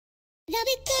Hey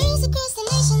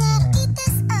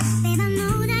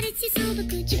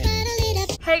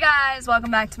guys,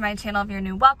 welcome back to my channel. If you're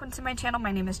new, welcome to my channel.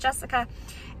 My name is Jessica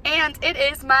and it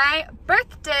is my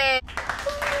birthday.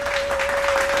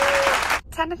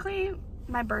 Technically,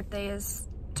 my birthday is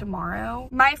tomorrow.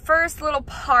 My first little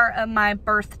part of my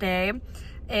birthday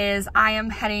is I am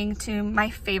heading to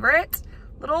my favorite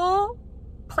little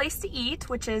place to eat,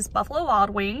 which is Buffalo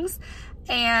Wild Wings.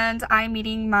 And I'm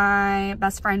meeting my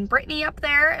best friend Brittany up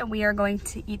there and we are going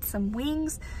to eat some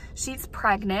wings. She's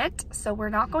pregnant, so we're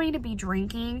not going to be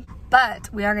drinking,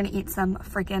 but we are going to eat some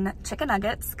freaking chicken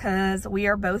nuggets because we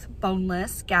are both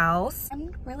boneless gals. I'm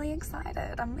really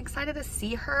excited. I'm excited to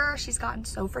see her. She's gotten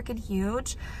so freaking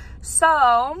huge.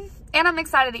 So, and I'm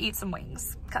excited to eat some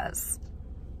wings because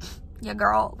your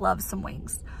girl loves some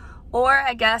wings. Or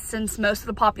I guess since most of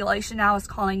the population now is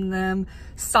calling them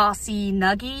saucy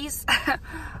nuggies,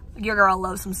 your girl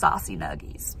loves some saucy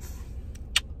nuggies.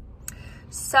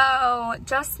 So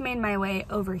just made my way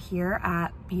over here at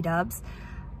B-Dubs.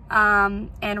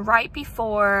 And right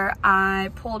before I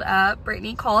pulled up,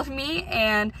 Brittany called me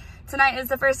and tonight is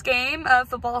the first game of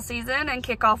football season and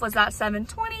kickoff was at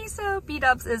 7:20. So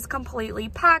B-Dubs is completely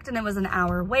packed and it was an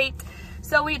hour wait.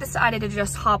 So we decided to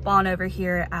just hop on over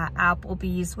here at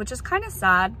Applebee's, which is kind of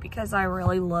sad because I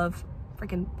really love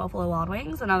freaking Buffalo Wild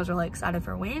Wings and I was really excited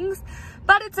for wings,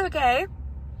 but it's okay.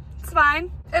 It's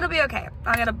fine. It'll be okay.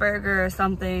 I'll get a burger or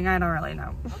something. I don't really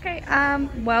know. Okay,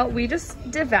 well, we just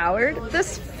devoured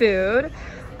this food.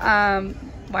 Why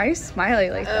are you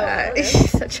smiling like that? Okay.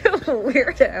 She's such a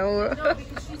weirdo.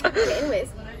 Okay,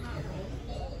 anyways.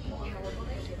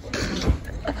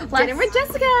 Dinner with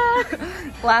Jessica.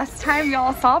 Last time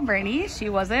y'all saw Brittany, she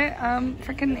wasn't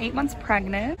freaking 8 months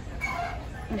pregnant.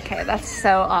 Okay, that's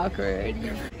so awkward.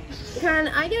 Can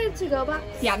I get a to-go box?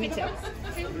 Yeah, me too.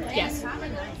 Yes.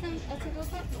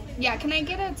 Yeah, can I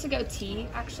get a to-go tea,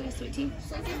 actually, sweet tea?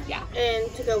 Yeah.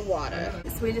 And to-go water.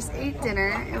 So we just ate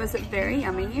dinner. It was very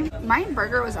yummy. My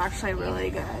burger was actually really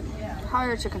good. How are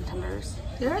your chicken tenders?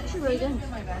 They're actually really good.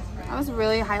 I was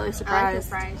really highly surprised. I like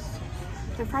the fries.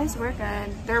 Their fries were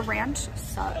good. Their ranch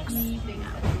sucks.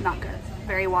 Not good.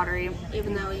 Very watery.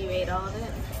 Even though you ate all of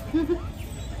it.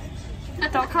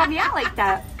 Don't call me out like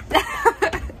that.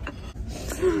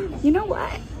 You know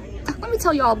what? Let me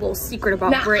tell y'all a little secret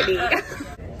about Brittany.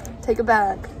 Take it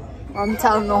back. I'm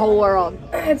telling the whole world.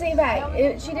 I'll take it back.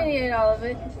 She didn't eat all of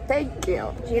it. Thank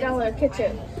you. She ate all her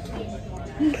ketchup.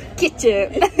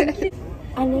 Ketchup.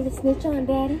 I never snitch on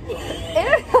daddy. Ew.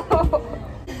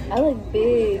 I look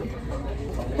big.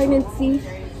 Pregnancy.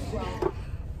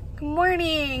 Good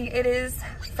morning. It is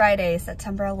Friday,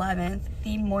 September 11th,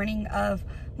 the morning of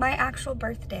my actual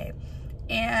birthday.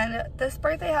 And this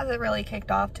birthday hasn't really kicked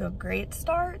off to a great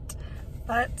start,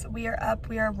 but we are up,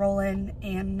 we are rolling,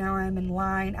 and now I'm in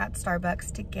line at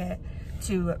Starbucks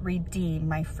to redeem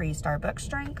my free Starbucks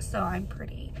drink. So I'm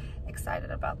pretty excited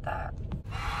about that.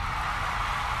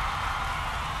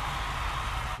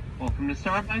 Welcome to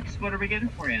Starbucks. What are we getting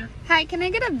for you? Hi, can I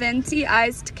get a venti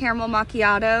iced caramel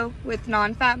macchiato with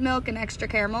non-fat milk and extra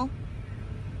caramel?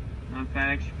 Non-fat,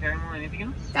 extra caramel, anything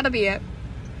else? That'll be it.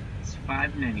 It's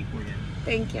 $5.90 for you.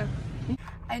 Thank you.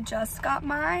 I just got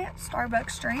my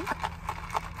Starbucks drink.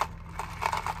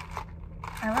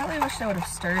 I really wish I would have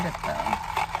stirred it though.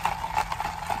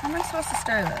 How am I supposed to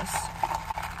stir this?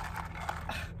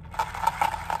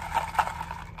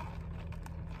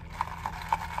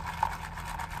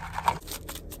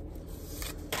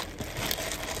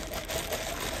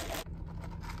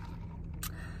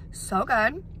 So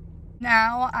good.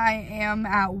 Now I am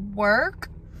at work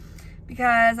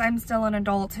because I'm still an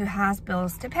adult who has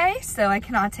bills to pay, so I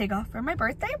cannot take off for my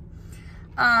birthday.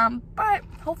 But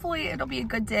hopefully it'll be a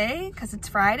good day because it's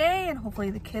Friday and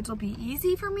hopefully the kids will be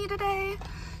easy for me today.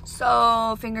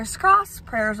 So fingers crossed,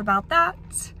 prayers about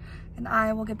that. And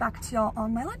I will get back to y'all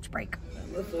on my lunch break.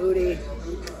 The foodie.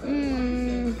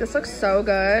 This looks so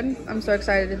good. I'm so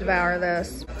excited to devour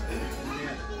this.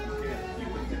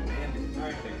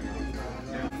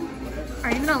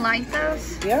 Are you gonna like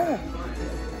this? Yeah.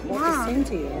 What to Mom. sing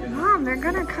to you? Mom, they're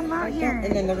gonna come out here.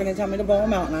 And then they're gonna tell me to blow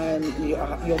them out, and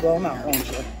you'll blow them out,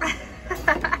 won't you?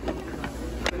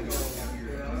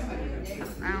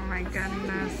 Oh my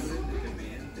goodness.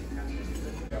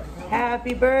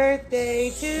 Happy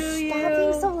birthday to you. Stop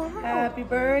being so loud. Happy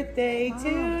birthday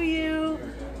to you.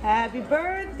 Happy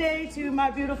birthday to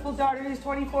my beautiful daughter who's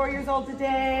 24 years old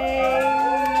today.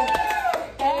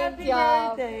 Happy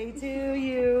birthday to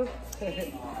you.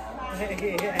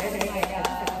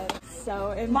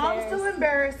 So embarrassed. Mom's still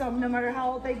embarrassed them no matter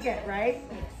how old they get, right?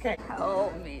 Okay.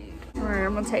 Help me. Alright,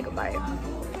 I'm gonna take a bite.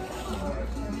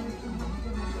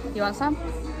 You want some?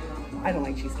 I don't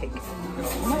like cheesecake.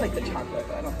 I might like the chocolate,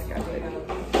 but I don't think I would.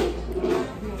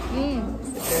 Is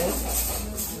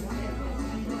it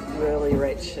good? Really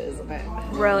rich, isn't it?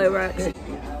 Really rich.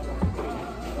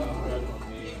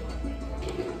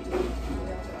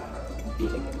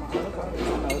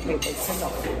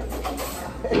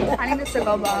 I need a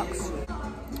to-go box.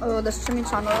 Oh, this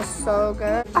chimichanga is so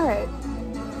good. All right.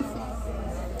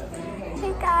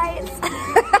 Hey guys.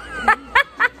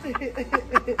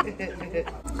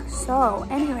 So,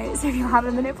 anyways, if you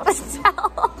haven't been able to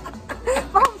tell,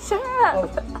 Mom, shut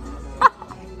up.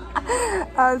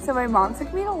 So my mom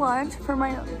took me to lunch for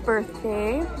my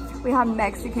birthday. We had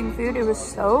Mexican food. It was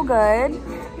so good,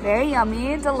 very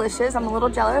yummy, delicious. I'm a little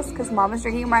jealous because Mom is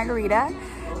drinking a margarita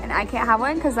and I can't have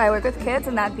one because I work with kids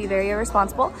and that'd be very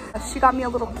irresponsible. She got me a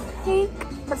little cake,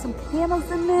 put some candles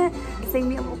in it, sang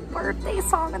me a little birthday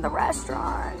song in the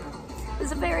restaurant. It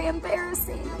was very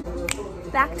embarrassing.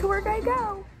 Back to work I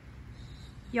go.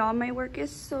 Y'all, my work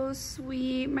is so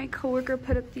sweet. My coworker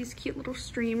put up these cute little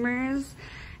streamers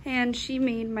and she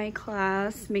made my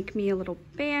class make me a little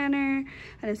banner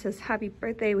and it says happy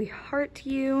birthday, we heart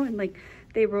you, and like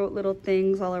they wrote little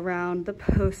things all around the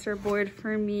poster board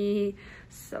for me.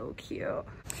 So cute.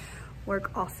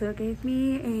 Work also gave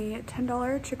me a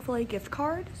 $10 Chick-fil-A gift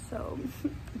card, so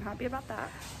I'm happy about that.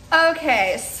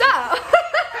 Okay, so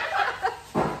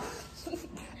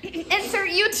insert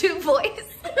YouTube voice.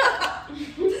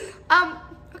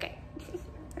 Okay,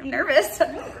 I'm nervous.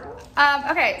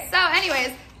 Okay, so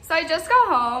anyways, so I just got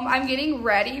home. I'm getting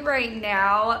ready right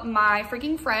now. My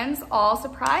freaking friends all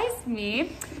surprised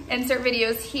me. Insert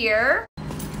videos here.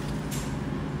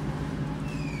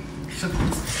 Happy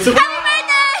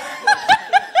birthday!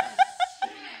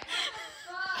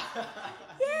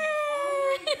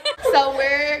 Yay! So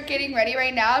we're getting ready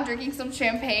right now, drinking some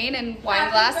champagne and wine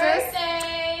glasses.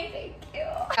 Thank you.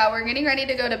 We're getting ready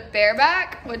to go to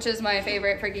Bareback, which is my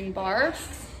favorite freaking bar.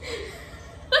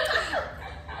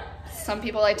 Some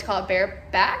people like to call it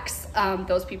Barebacks.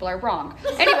 Those people are wrong.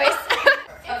 Anyways.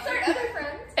 Insert other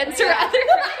friends. Insert other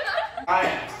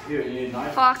friends. Here, you need a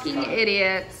knife? Fucking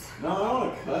idiots. No, I don't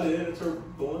want to cut it. It's her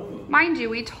balloon. Mind you,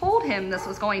 we told him this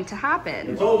was going to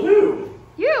happen. I told who?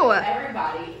 You.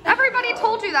 Everybody. Everybody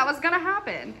told you that was gonna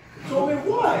happen. You told me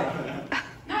what?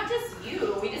 Not just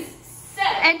you. We just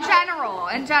said. In general,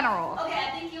 in general. Okay,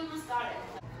 I think you almost got it.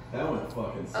 That one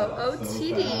fucking sucks.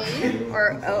 OOTD so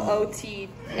or OOTN,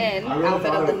 I really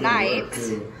outfit thought of the it night.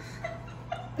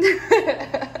 would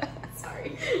work,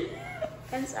 Sorry.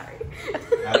 I'm sorry.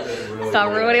 really Stop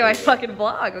work. ruining my fucking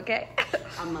vlog, okay?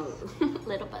 I'm a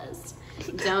little buzzed.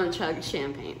 Don't chug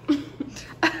champagne.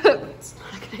 It's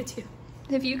not a good idea.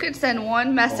 If you could send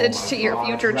one message Oh my to your God,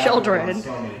 future I've rapped children, about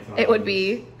so many it would times.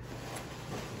 be,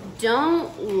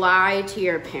 Don't lie to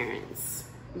your parents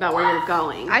about where you're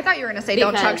going. I thought you were gonna say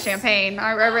don't chug Because- champagne.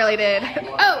 I really did.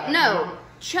 Oh, no.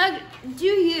 Chug, do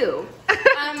you.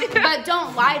 But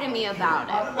don't lie to me about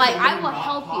it. Like, I will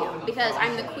help you because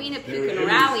I'm the queen of puke and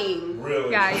rallying.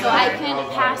 Really? Yeah, you So I are. can was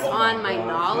like, pass oh my on my God,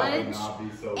 knowledge, this might not be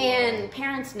so and well.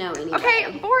 parents know anything.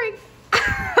 Okay, boring.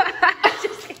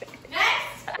 Just kidding.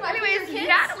 Anyways,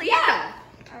 Natalie. Yeah.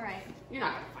 All right. You're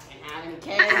not gonna fucking have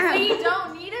any kids. We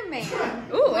don't need a man.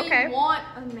 Ooh, okay. We want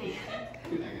a man.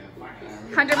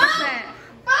 100%.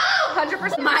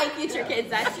 100%. My future kids,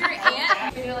 that's your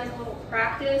aunt. Do like a little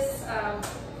practice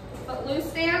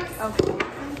footloose dance. Okay.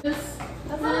 Just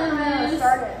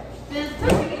Start it.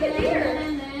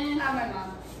 Oh, my mom.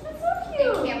 That's so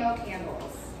cute. And camo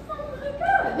candles.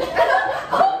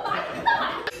 Oh my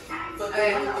god.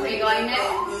 Okay, are you going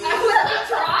now? With the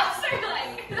drops or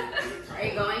like? Are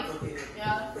you going?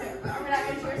 Yeah. Are we not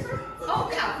going to yours first? Oh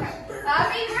yeah. Okay.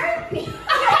 Happy birthday.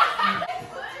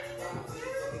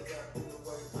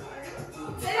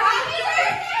 Say happy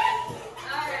birthday.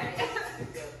 All right.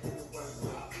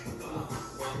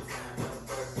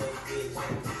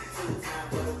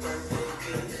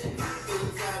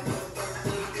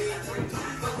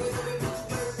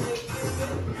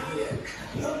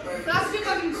 That's too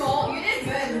fucking cold. You did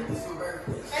good.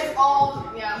 It's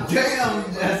all, yeah.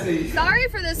 Damn, Jesse. Sorry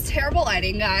for this terrible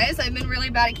lighting, guys. I've been really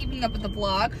bad at keeping up with the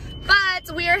vlog,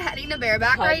 but we are heading to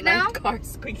Bareback right now. Car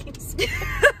squeaking.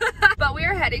 But we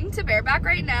are heading to Bareback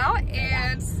right now,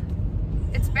 and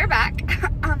it's Bareback.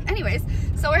 Anyways,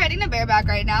 so we're heading to Bareback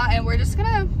right now, and we're just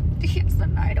gonna dance the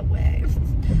night away.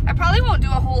 I probably won't do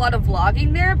a whole lot of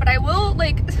vlogging there, but I will,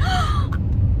 like,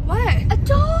 what? A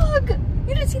dog!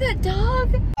 You didn't see that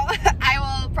dog? I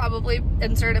will probably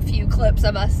insert a few clips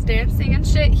of us dancing and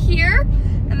shit here,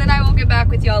 and then I will get back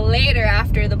with y'all later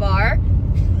after the bar.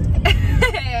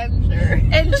 And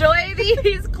enjoy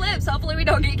these clips. Hopefully we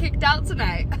don't get kicked out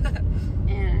tonight.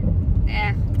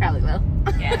 Probably will.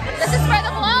 Yeah. This is for the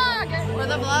vlog. For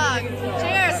the vlog.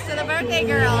 Cheers to the birthday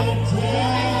girl.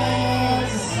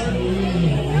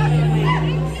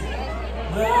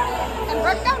 And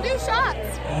Brooke don't do shots.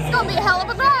 It's gonna be a hell of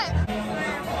a drive.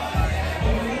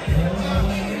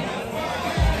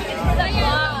 For the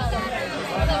vlog.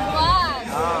 For the vlog.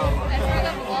 It's for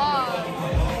the vlog.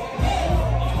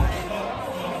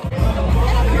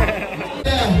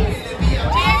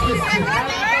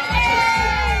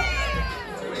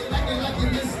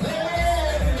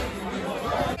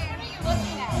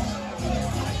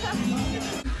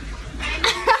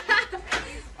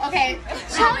 Okay,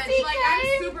 Chelsea, like, I'm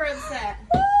super upset.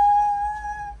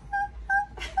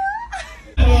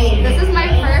 this is my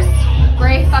first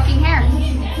gray fucking hair.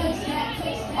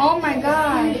 Oh my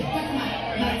god.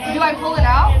 Do I pull it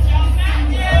out?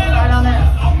 I don't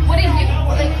know. What do you do?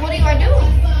 What do I do?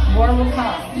 More will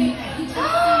come.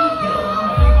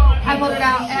 I pulled it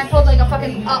out and I pulled like a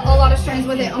fucking a lot of strands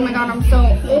with it. Oh my god, I'm so.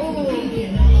 Ooh.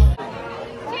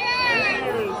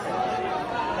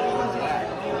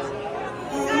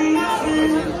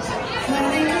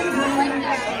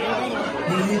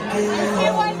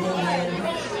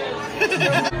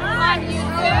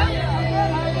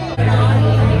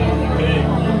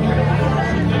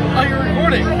 Oh, you're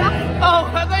recording?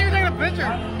 Oh, I thought you were taking a picture.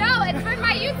 No, it's for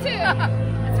my YouTube.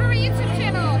 It's for my YouTube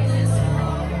channel.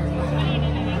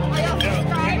 Are y'all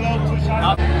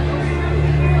subscribed?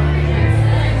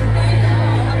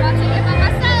 I'm watching it by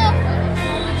myself.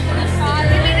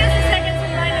 Give me just a second to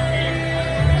find a pin.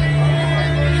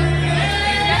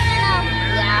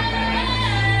 Yeah.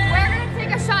 We're gonna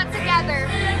take a shot together.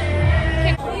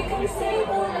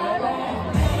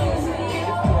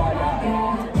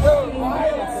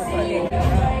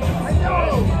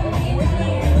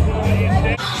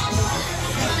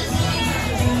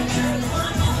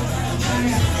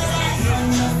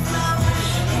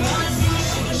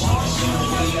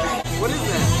 What is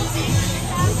that?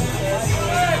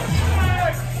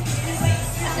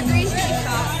 The green tea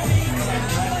shot.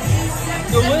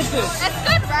 Delicious. That's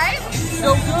good, right? So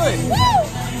good. Woo!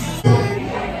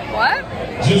 What?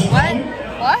 What?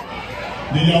 What?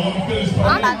 Did y'all want to finish I'm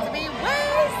talking? about to be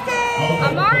wasted.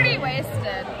 I'm already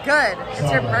wasted. Good.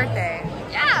 It's your birthday.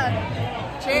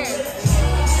 Yeah. Cheers.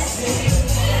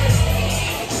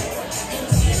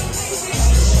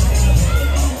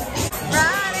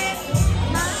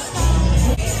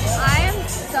 I am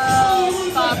so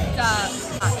fucked up.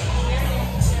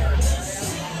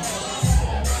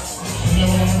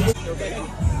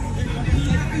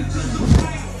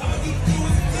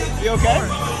 You okay?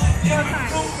 You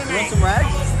want some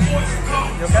rags?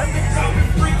 You okay?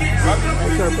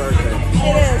 It's her birthday.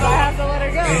 It is. I have to let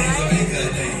her go.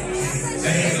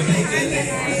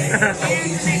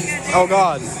 Oh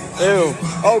God. Ew.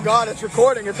 Oh God, it's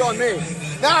recording. It's on me.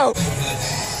 No! It's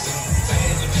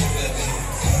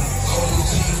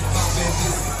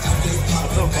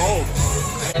so cold.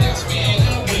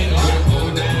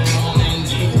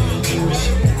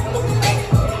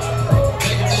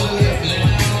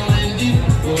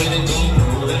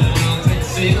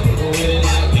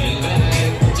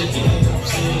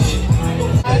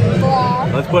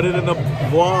 Let's put it in the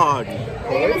vlog.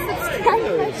 Are you gonna subscribe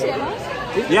to my channel?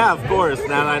 Yeah, of course.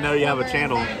 Now that I know you have a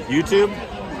channel. YouTube?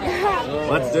 Yeah.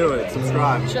 Let's do it.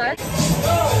 Subscribe. Sure.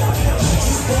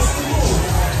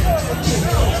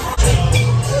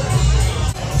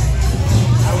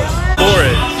 For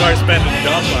it. Start spending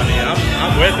dumb money.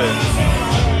 I'm with it.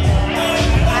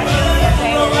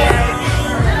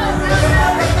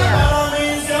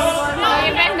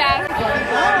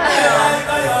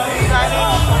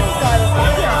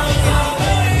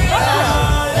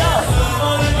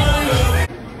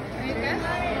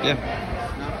 Yeah.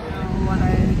 What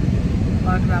I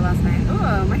vlogged about last night.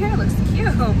 Oh, my hair looks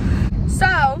cute.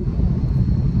 So,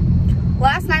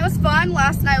 last night was fun.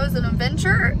 Last night was an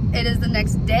adventure. It is the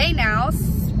next day now.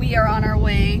 We are on our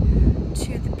way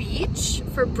to the beach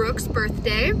for Brooke's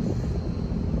birthday. And,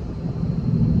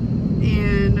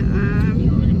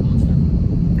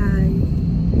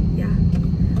 yeah.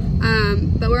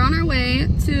 But we're on our way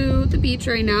to the beach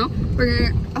right now. We're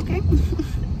gonna, okay.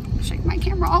 Shake my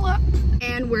camera all up.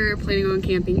 And we're planning on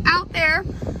camping out there.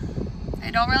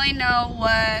 I don't really know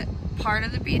what part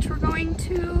of the beach we're going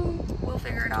to. We'll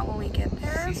figure it out when we get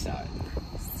there. Seaside.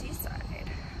 Seaside.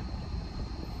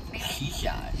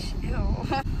 Seaside. Ew.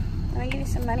 I'm gonna give you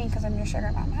some money because I'm your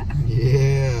sugar mama.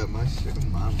 Yeah, my sugar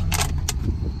mama.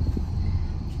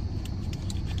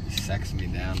 You sex me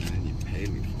down and then you pay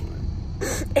me for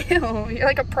it. Ew, you're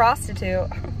like a prostitute.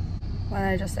 What did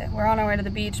I just say? We're on our way to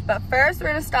the beach, but first we're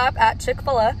gonna stop at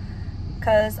Chick-fil-A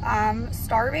because I'm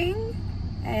starving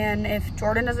And if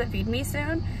Jordan doesn't feed me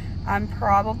soon, I'm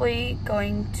probably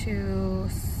going to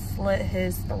slit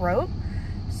his throat.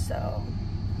 So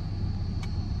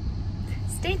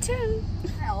stay tuned.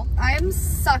 Well, I am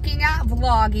sucking at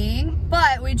vlogging,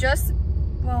 but we just,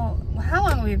 well, how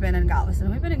long have we been in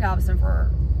Galveston? We've been in Galveston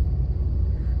for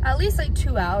at least like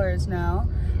 2 hours now.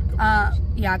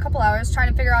 Yeah, a couple hours trying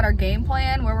to figure out our game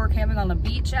plan, where we're camping on the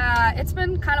beach at. It's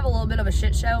been kind of a little bit of a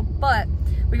shit show, but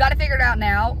we got it figured out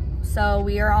now. So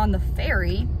we are on the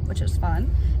ferry, which is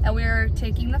fun, and we're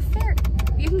taking the ferry.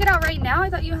 You can get out right now? I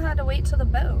thought you had to wait till the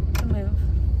boat to move.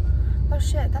 Oh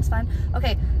shit, that's fine.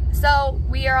 Okay, so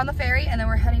we are on the ferry and then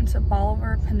we're heading to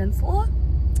Bolivar Peninsula,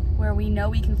 where we know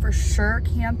we can for sure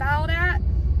camp out at.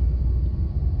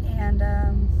 And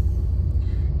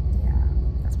yeah,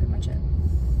 that's pretty much it.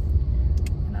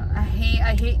 You know, I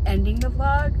hate ending the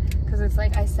vlog because it's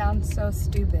like I sound so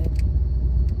stupid.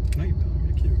 No, you don't.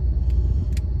 You're cute.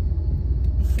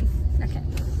 Okay.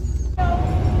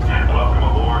 Welcome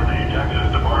aboard the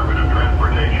Texas Department of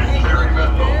Transportation ferry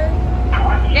vessel.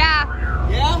 Yeah.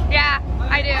 Yeah? Yeah,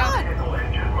 I do. Vehicle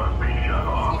engine must be shut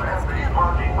off at the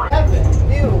parking brake.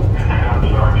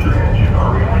 Start your engine or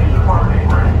release the parking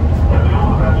brake until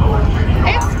the vessel is secure.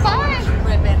 It's fun.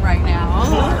 Ripping right now.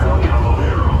 Thank you.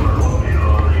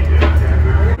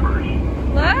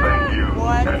 And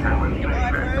have a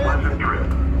safe and pleasant trip.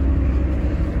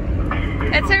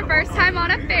 It's her first time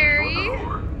on a ferry.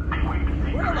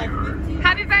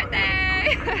 Happy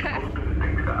birthday!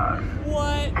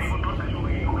 What?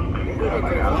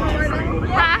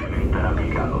 Huh?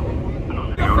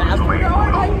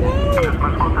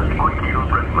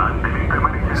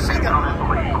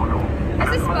 This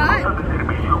is fun.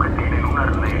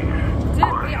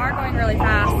 Dude, we are going really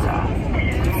fast.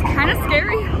 It's kind of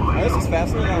scary. Oh, this is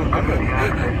faster than I remember.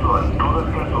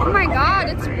 Oh my god,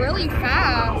 it's really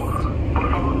fast.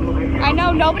 I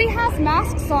know, nobody has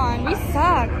masks on. We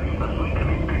suck.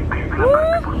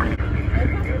 Woo!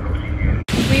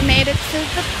 We made it to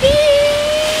the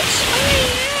beach.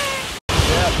 Oh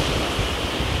yeah.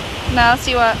 Now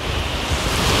see what?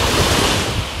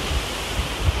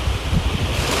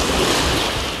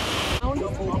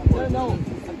 No.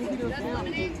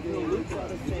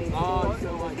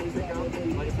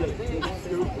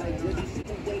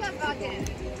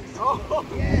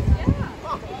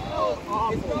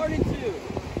 It's starting to.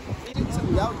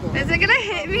 Is it gonna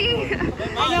hit me?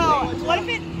 I know. What if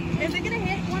it, is it gonna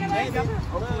hit one of us?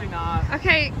 Hopefully not.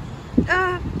 Okay.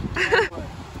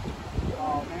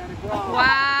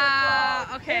 Wow.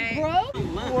 Okay. Bro?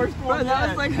 Bro,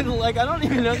 that was like I don't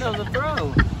even know that was a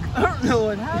throw. I don't know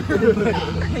what happened.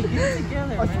 Hey, get it together,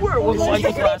 man. I swear it wasn't like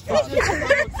this last time.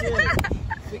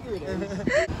 Figure it out.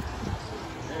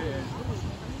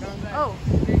 Oh.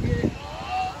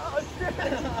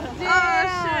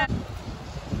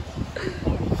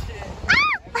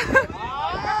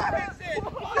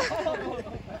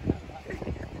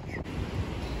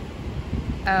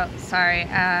 Oh, sorry.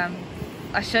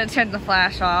 I should have turned the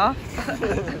flash off.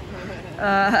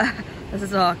 This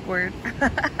is awkward.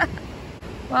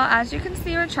 Well, as you can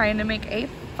see, we're trying to make a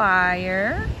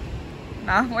fire.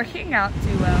 Not working out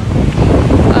too well.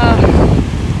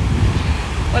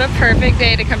 What a perfect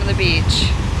day to come to the beach.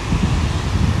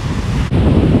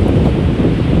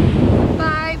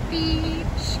 Bye,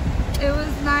 beach. It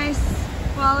was nice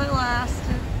while it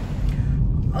lasted.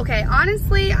 Okay,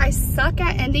 honestly, I suck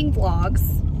at ending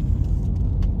vlogs.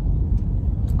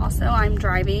 Also, I'm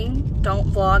driving. Don't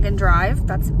vlog and drive.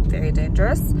 That's very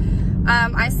dangerous.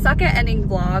 I suck at ending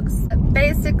vlogs.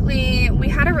 Basically, we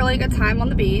had a really good time on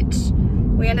the beach.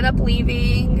 We ended up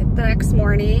leaving the next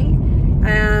morning,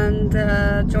 and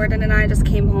Jordan and I just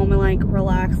came home and like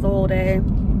relaxed the whole day.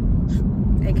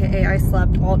 AKA I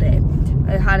slept all day.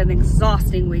 I had an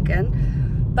exhausting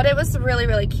weekend, but it was really,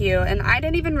 really cute. And I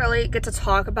didn't even really get to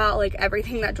talk about like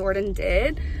everything that Jordan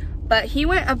did, but he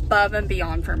went above and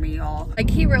beyond for me, y'all. Like,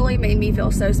 he really made me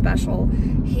feel so special.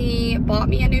 He bought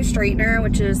me a new straightener,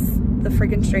 which is the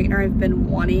freaking straightener I've been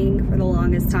wanting for the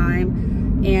longest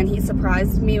time. And he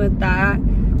surprised me with that.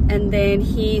 And then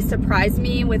he surprised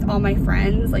me with all my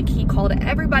friends. Like, he called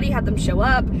everybody, had them show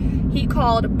up. He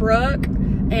called Brooke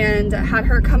and had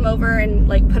her come over and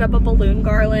like put up a balloon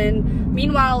garland.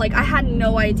 Meanwhile, like, I had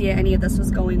no idea any of this was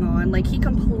going on. Like, he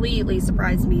completely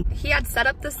surprised me. He had set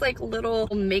up this like little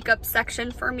makeup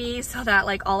section for me so that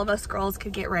like all of us girls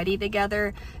could get ready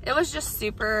together. It was just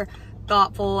super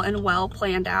thoughtful and well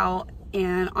planned out.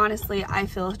 And honestly, I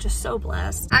feel just so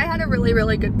blessed. I had a really,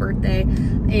 really good birthday.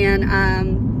 And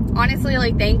honestly,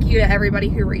 like, thank you to everybody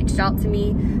who reached out to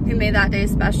me, who made that day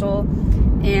special.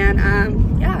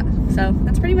 And yeah, so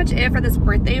that's pretty much it for this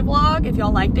birthday vlog. If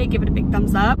y'all liked it, give it a big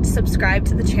thumbs up. Subscribe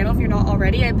to the channel if you're not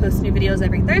already. I post new videos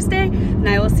every Thursday, and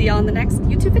I will see y'all in the next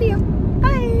YouTube video.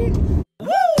 Bye.